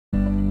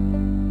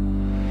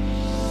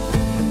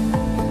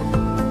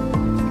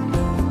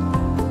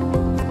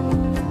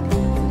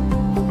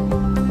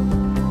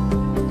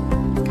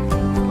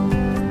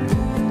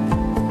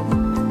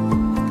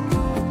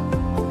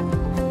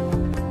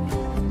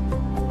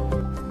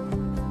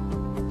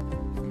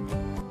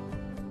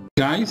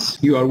Guys,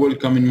 you are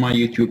welcome in my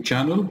YouTube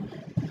channel.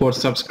 For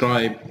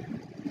subscribe,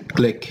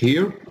 click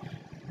here,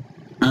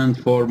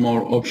 and for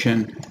more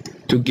option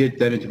to get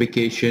the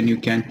notification, you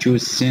can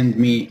choose send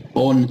me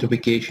all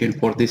notification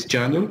for this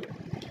channel.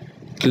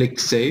 Click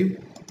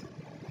save.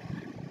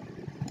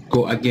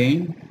 Go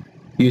again.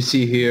 You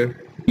see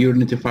here you're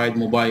notified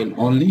mobile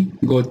only.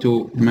 Go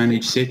to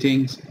manage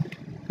settings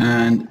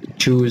and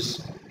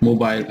choose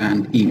mobile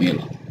and email.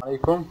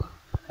 Alaikum.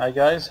 Hi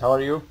guys, how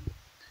are you?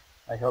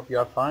 I hope you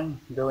are fine,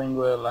 doing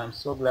well. I'm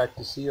so glad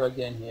to see you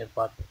again here,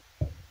 but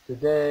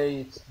today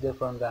it's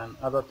different than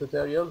other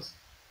tutorials.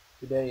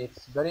 Today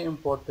it's very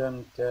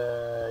important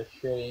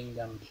sharing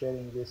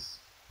this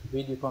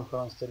video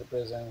conference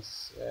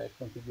telepresence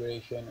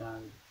configuration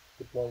and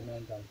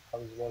deployment and how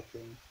it's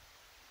working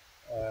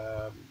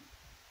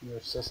in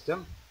your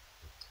system.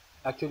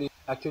 Actually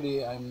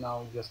I'm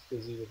now just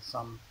busy with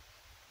some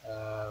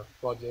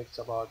projects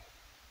about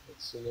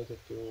it's related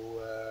to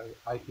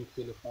IP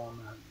telephone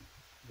and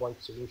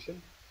VoIP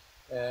solution.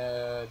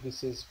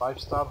 This is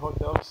 5-star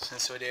hotels in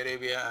Saudi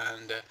Arabia,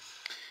 and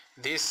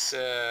this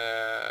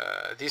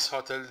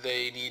hotel,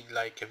 they need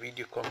like a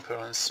video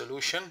conference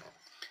solution,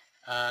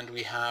 and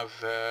we have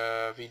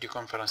a video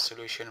conference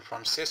solution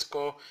from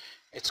Cisco.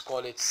 It's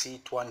called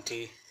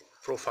C20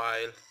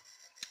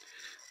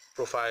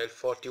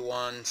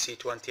 Prfile41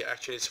 C20.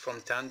 Actually it's from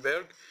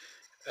Tandberg.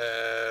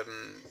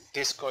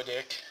 This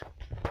codec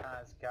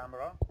has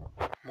camera,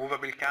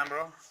 movable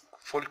camera,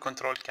 full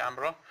control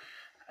camera,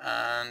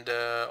 and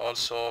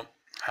also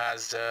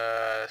has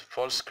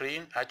full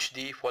screen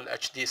full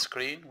HD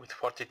screen with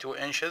 42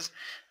 inches,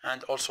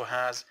 and also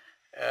has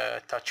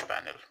a touch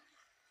panel.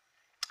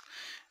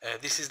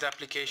 This is the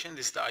application.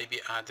 This is the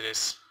IP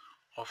address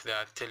of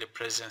the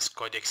telepresence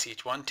codec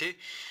C20,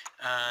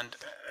 and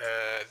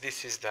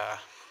this is the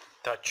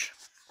touch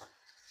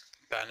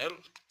panel.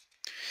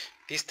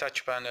 This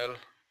touch panel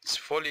is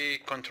fully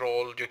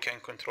controlled. You can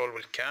control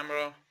with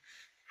camera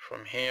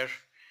from here.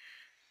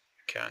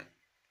 You can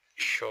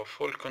show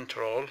full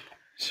control,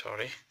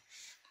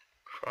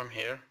 from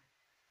here,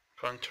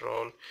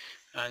 control,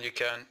 and you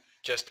can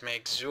just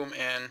make zoom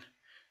in,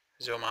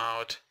 zoom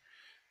out,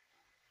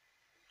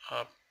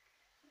 up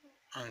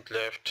and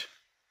left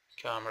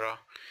camera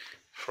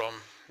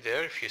from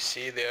there. If you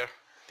see there,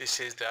 this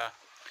is the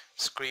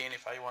screen.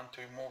 If I want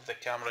to move the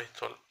camera,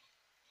 it will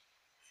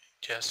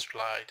just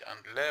right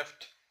and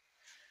left,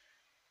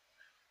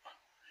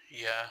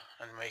 yeah,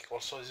 and make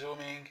also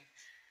zooming.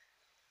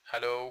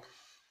 Hello,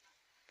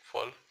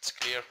 full, it's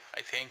clear,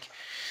 I think.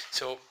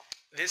 So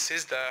this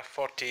is the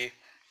 42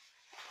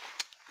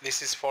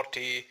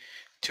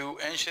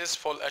 inches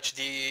full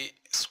HD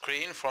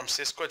screen from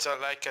Cisco. It's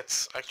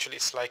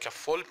like a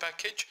full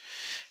package.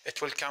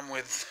 It will come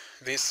with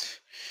this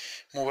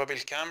movable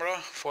camera,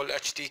 full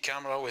HD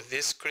camera with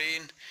this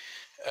screen.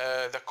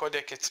 The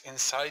codec is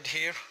inside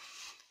here.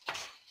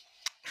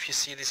 If you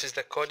see, this is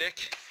the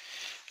codec,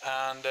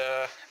 and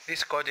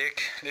this codec,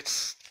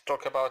 let's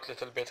talk about a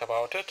little bit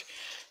about it.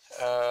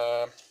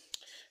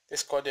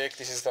 This codec,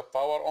 this is the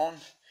power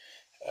on.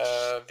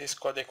 This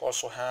codec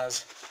also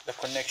has the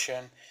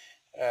connection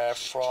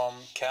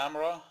from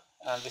camera,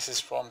 and this is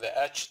from the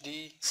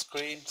HD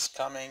screen. It's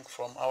coming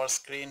from our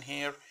screen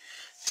here.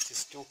 This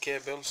is two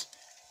cables.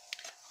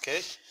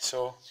 Okay,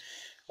 so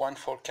one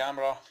for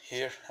camera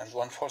here and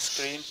one for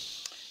screen.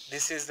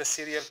 This is the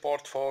serial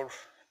port for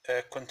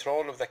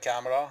control of the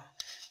camera,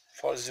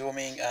 for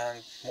zooming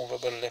and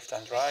movable left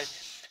and right.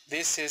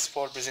 This is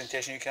for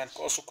presentation. You can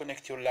also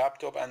connect your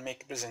laptop and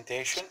make a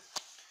presentation.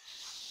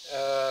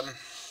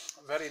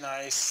 Very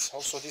nice.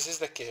 Also, this is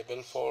the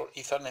cable for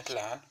Ethernet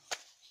LAN.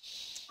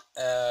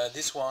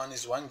 This one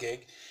is 1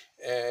 gig.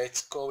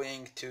 It's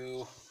going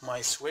to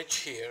my switch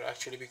here,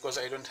 actually, because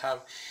I don't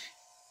have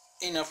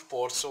enough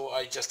ports, so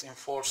I just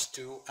enforced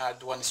to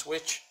add one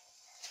switch.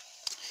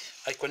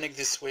 I connect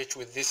this switch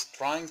with this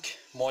trunk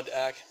mode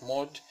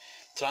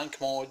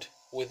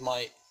with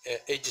my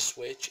edge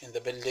switch in the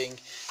building,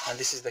 and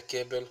this is the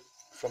cable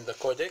from the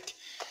codec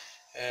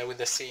with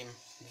the same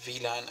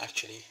VLAN,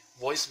 actually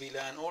voice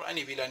VLAN or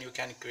any VLAN you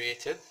can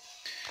create it.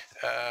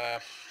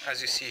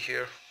 As you see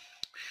here,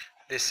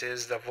 this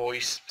is the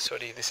voice,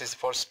 this is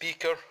for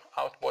speaker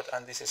output,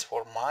 and this is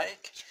for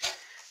mic.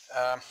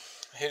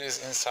 Here is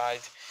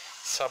inside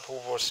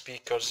subwoofer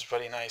speakers,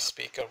 very nice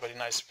speaker, very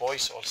nice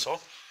voice also.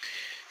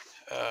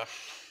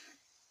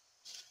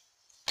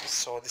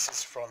 So this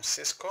is from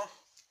Cisco.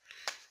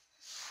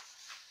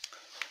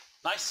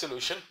 Nice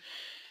solution.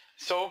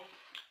 So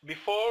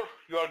before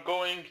you are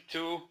going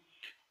to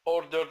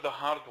order the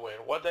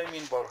hardware, what I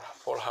mean for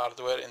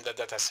hardware in the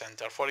data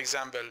center, for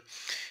example,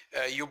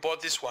 you bought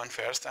this one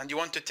first and you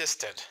want to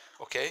test it.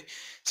 Okay,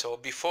 so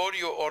before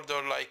you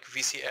order like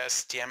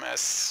VCS,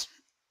 TMS,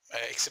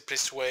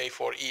 Expressway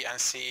for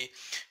ENC,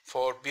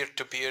 for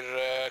peer-to-peer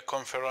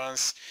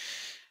conference,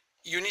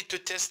 you need to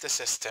test the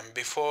system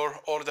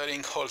before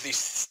ordering all this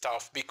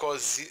stuff,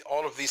 because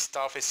all of this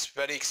stuff is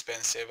very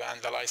expensive,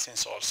 and the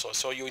license also.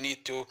 So you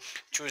need to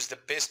choose the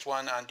best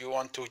one, and you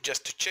want to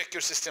just to check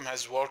your system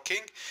is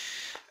working.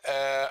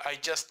 I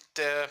just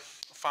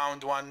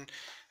found one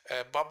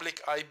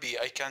public IP.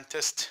 I can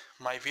test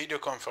my video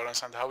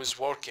conference and how it's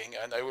working,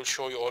 and I will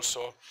show you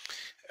also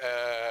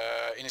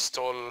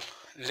install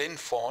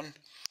Linphone,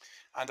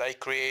 and I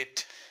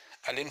create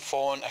a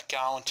Linphone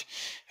account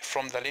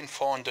from the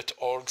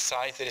linphone.org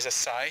site. There is a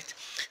site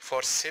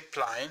for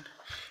zipline.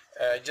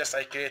 Just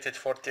I created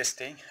for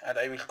testing, and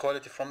I will call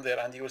it from there,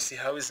 and you will see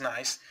how it's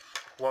nice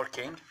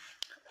working.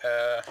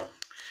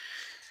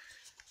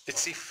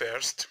 Let's see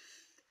first.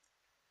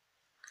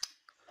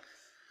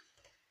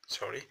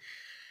 Sorry.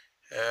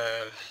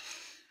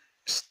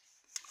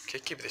 Okay,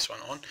 keep this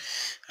one on.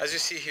 As you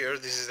see here,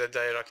 this is the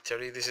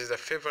directory, this is the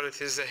favorite,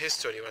 this is the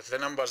history, but the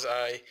numbers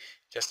I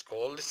just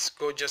called. Let's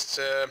go just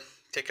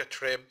take a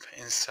trip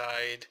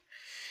inside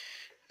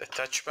the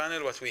touch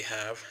panel. What we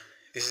have,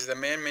 this is the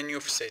main menu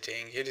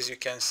setting. Here, as you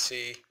can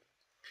see,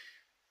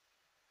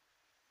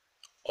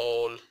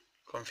 all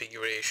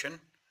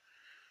configuration.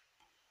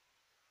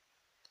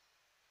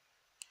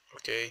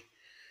 Okay,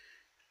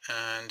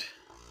 and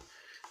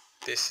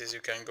this is,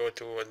 you can go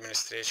to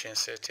administration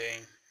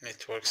setting,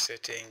 network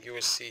setting. You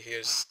will see here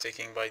is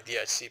taken by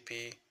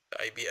DHCP,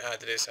 IP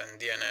address and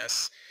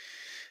DNS.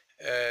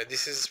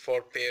 This is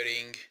for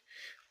pairing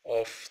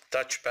of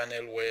touch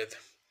panel with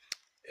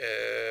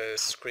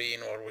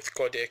screen or with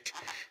codec.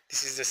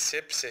 This is the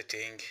SIP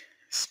setting.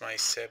 This is my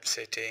SIP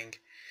setting,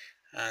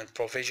 and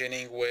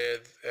provisioning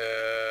with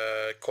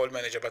call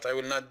manager, but I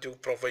will not do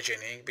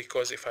provisioning,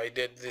 because if I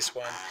did this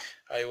one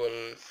I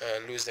will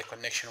lose the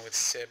connection with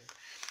SIP.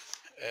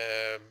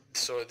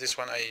 So this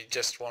one I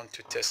just want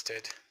to test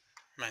it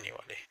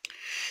manually.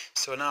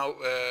 So now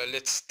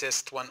let's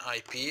test one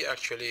IP.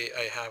 Actually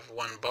I have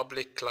one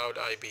public cloud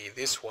IP,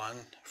 this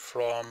one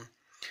from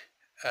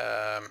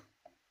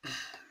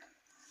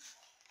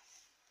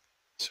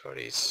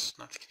sorry, it's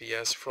not clear.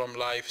 Yes, from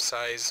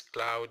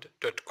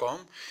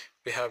lifesizecloud.com.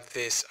 We have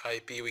this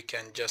IP, we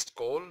can just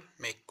call,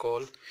 make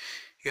call.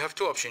 You have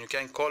two options, you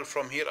can call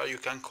from here or you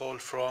can call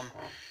from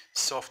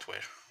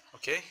software.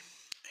 Okay,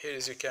 here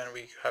as you can,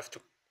 we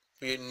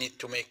need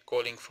to make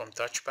calling from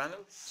touch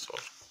panel, so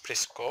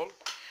press call.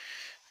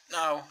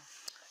 Now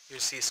you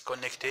see it's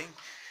connecting.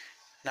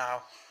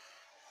 Now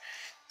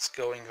it's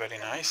going very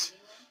nice.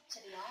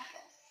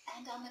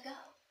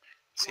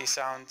 See,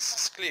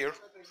 sounds clear,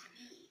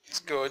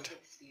 it's good.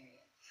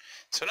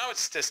 So now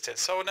it's tested,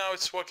 so now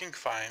it's working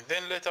fine.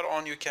 Then later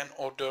on you can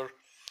order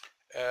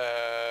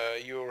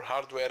your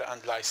hardware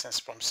and license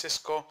from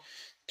Cisco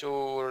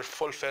to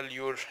fulfill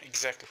your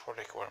exactly for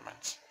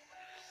requirements.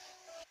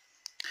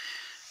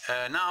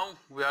 Now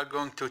we are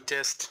going to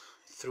test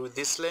through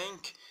this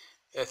link,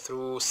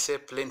 through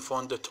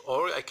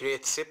siplinphone.org. I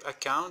create SIP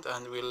account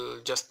and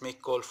we'll just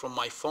make call from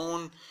my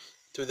phone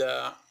to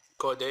the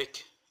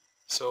codec.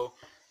 So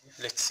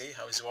let's see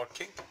how it's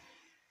working.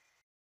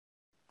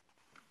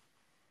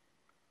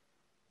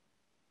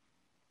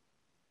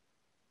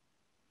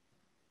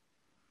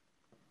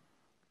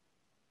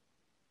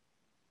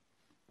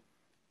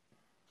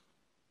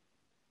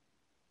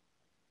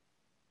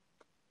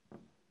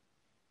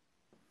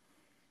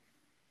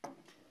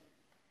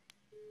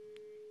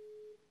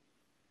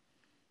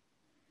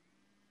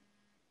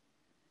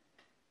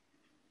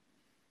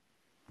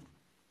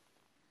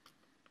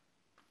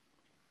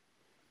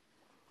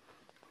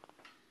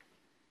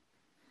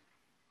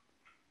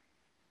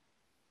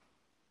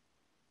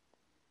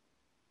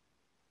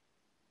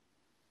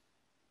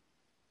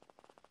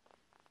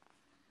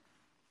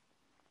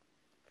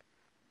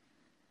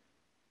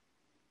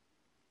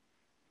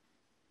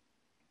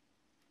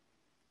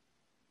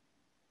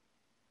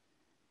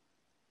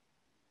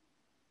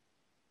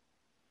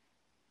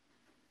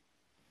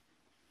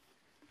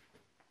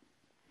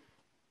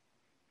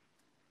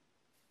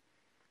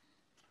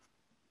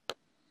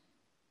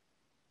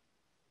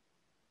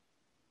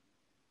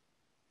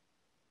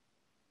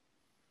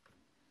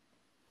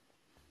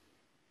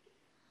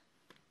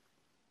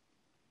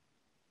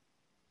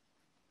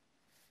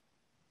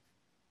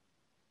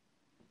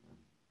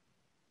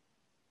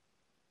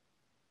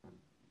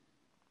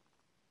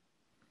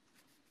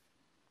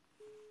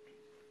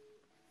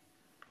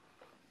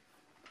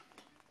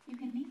 You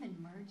can even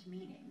merge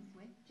meetings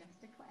with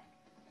just a click.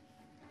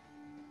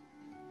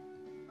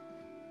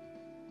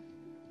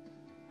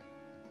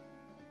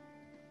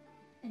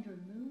 And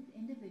remove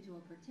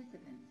individual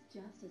participants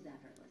just as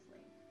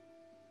effortlessly.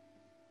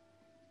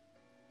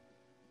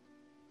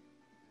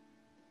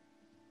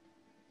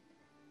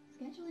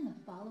 Scheduling a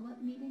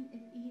follow-up meeting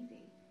is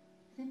easy.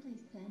 Simply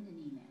send an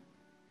email.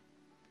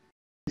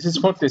 This is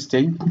for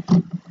testing.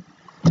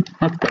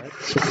 Not bad,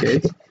 it's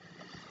okay.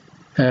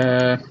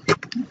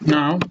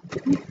 Now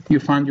you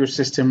find your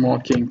system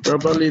working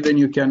properly, then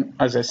you can,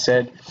 as I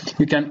said,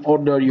 you can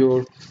order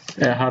your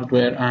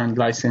hardware and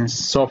license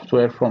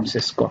software from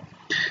Cisco.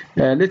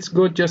 Let's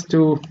go just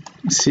to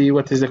see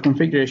what is the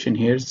configuration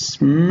here. It's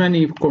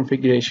many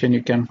configuration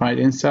you can find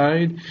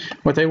inside,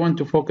 but I want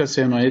to focus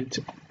on it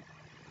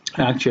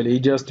actually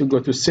just to go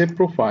to SIP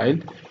profile,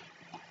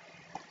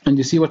 and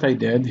you see what I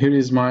did. Here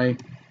is my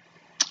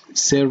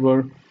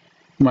server,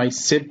 my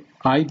SIP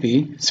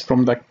IP. It's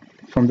from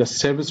the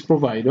service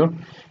provider,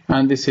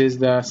 and this is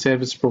the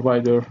service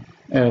provider.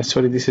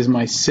 This is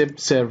my SIP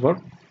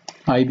server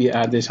IP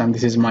address, and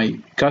this is my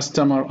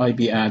customer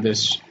IP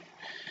address.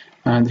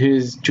 And here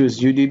is choose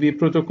UDP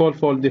protocol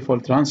for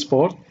default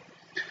transport,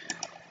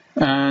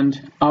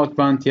 and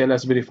outbound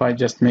TLS verify.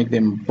 Just make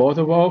them both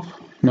off.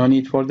 No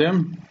need for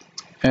them.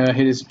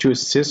 Here is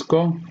choose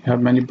Cisco. You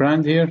have many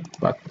brand here,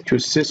 but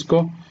choose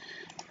Cisco,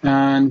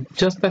 and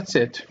just that's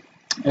it.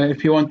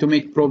 If you want to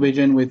make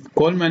provision with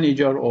call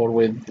manager or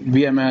with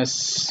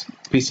VMS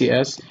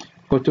PCS,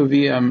 go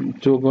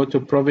to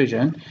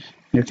provision.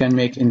 You can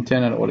make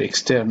internal or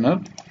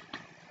external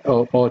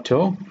or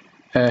auto.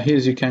 Here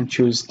you can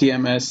choose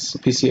TMS,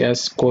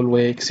 PCS,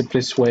 callway,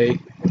 expressway,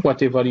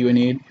 whatever you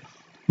need.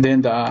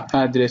 Then the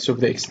address of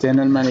the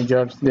external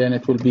manager, then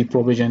it will be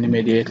provisioned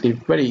immediately,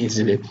 very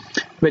easily.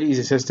 Very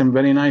easy system,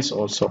 very nice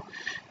also.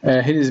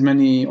 Here is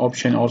many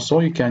option also.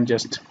 You can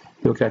just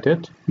look at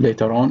it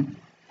later on.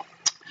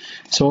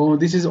 So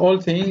this is all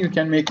thing. You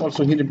can make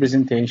also here a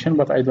presentation,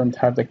 but I don't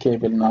have the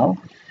cable now.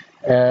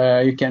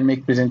 You can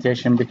make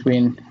presentation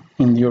between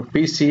in your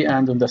PC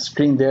and on the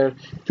screen there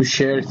to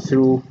share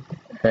through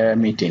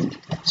meeting.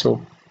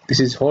 So this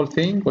is whole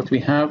thing what we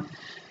have.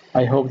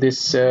 I hope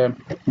this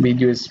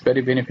video is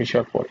very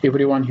beneficial for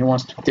everyone who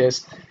wants to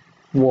test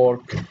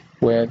work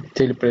with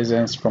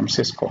telepresence from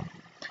Cisco.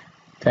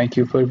 Thank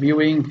you for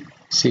viewing.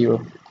 See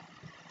you.